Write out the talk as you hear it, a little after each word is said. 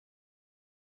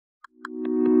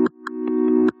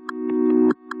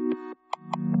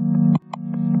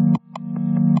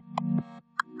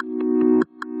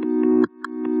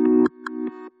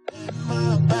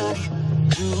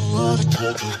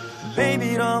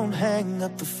Baby, don't hang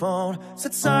up the phone.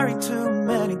 Said sorry too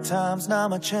many times, now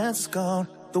my chance is gone.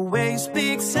 The way you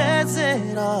speak says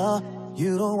it all.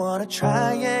 You don't wanna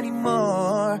try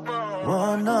anymore.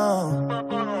 Oh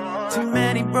no. Too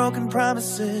many broken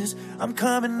promises. I'm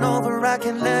coming over, I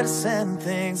can't let us end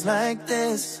things like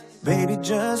this. Baby,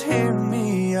 just hear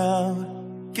me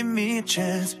out. Give me a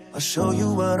chance, I'll show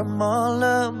you what I'm all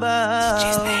about.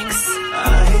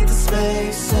 I hate the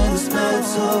space and the smell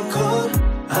so cold.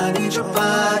 I need your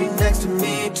body next to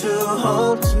me to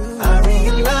hold. I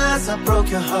realize I broke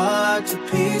your heart to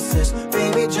pieces.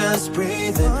 Baby, just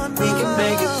breathe in, we can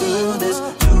make it through this.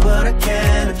 Do what I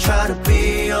can to try to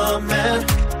be your man.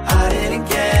 I didn't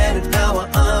get it, now I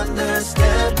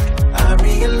understand. I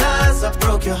realize I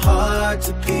broke your heart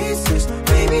to pieces.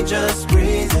 Baby, just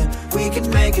breathe in, we can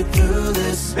make it through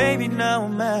this. Baby, now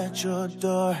I'm at your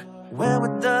door. When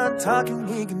we're done talking,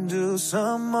 we can do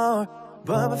some more.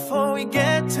 But before we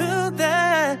get to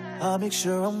that, I'll make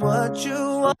sure I'm what you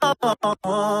want.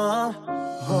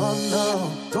 Oh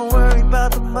no, don't worry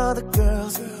about the other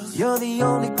girls. You're the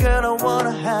only girl I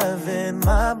wanna have in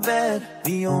my bed.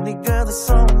 The only girl that's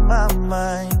on my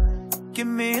mind. Give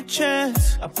me a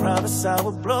chance, I promise I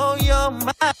will blow your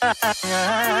mind.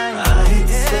 I hate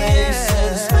the space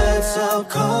and the smell so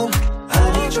cold.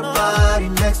 I need your body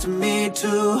next to me to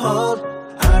hold.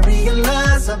 I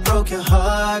realize I broke your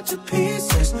heart to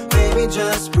pieces. Baby,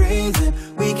 just breathe in,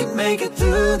 we can make it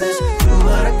through this. Do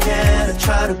what I can to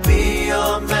try to be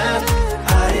your man.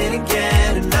 I didn't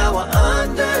get it, now I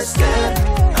understand.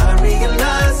 I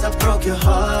realize I broke your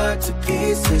heart to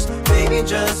pieces. Baby,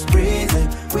 just breathe in,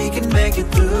 we can make it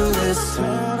through this.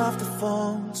 Turn off the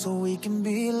phone so we can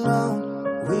be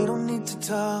alone. We don't need to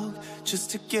talk,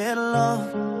 just to get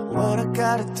along. What I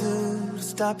gotta do to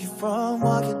stop you from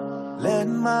walking? Let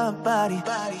my body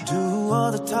do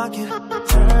all the talking.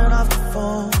 Turn off the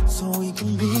phone so we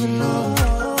can be alone.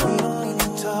 We don't need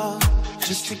to talk,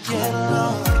 just to get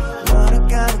along. What I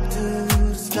gotta do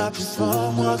to stop you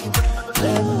from walking?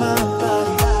 Let my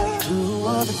body do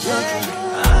all the talking.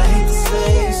 I hate the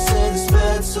space and the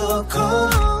smell so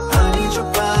cold. I need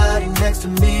your body next to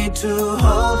me to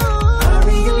hold. I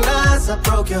realize I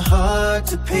broke your heart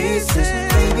to pieces.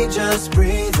 Baby, just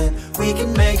breathe in, we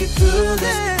can make it through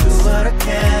this. Do what I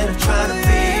can to try to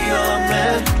be your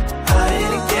man. I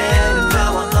didn't get it,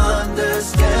 now I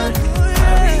understand.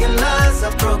 I realize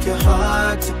I broke your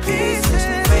heart to pieces.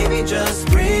 Baby, just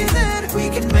breathe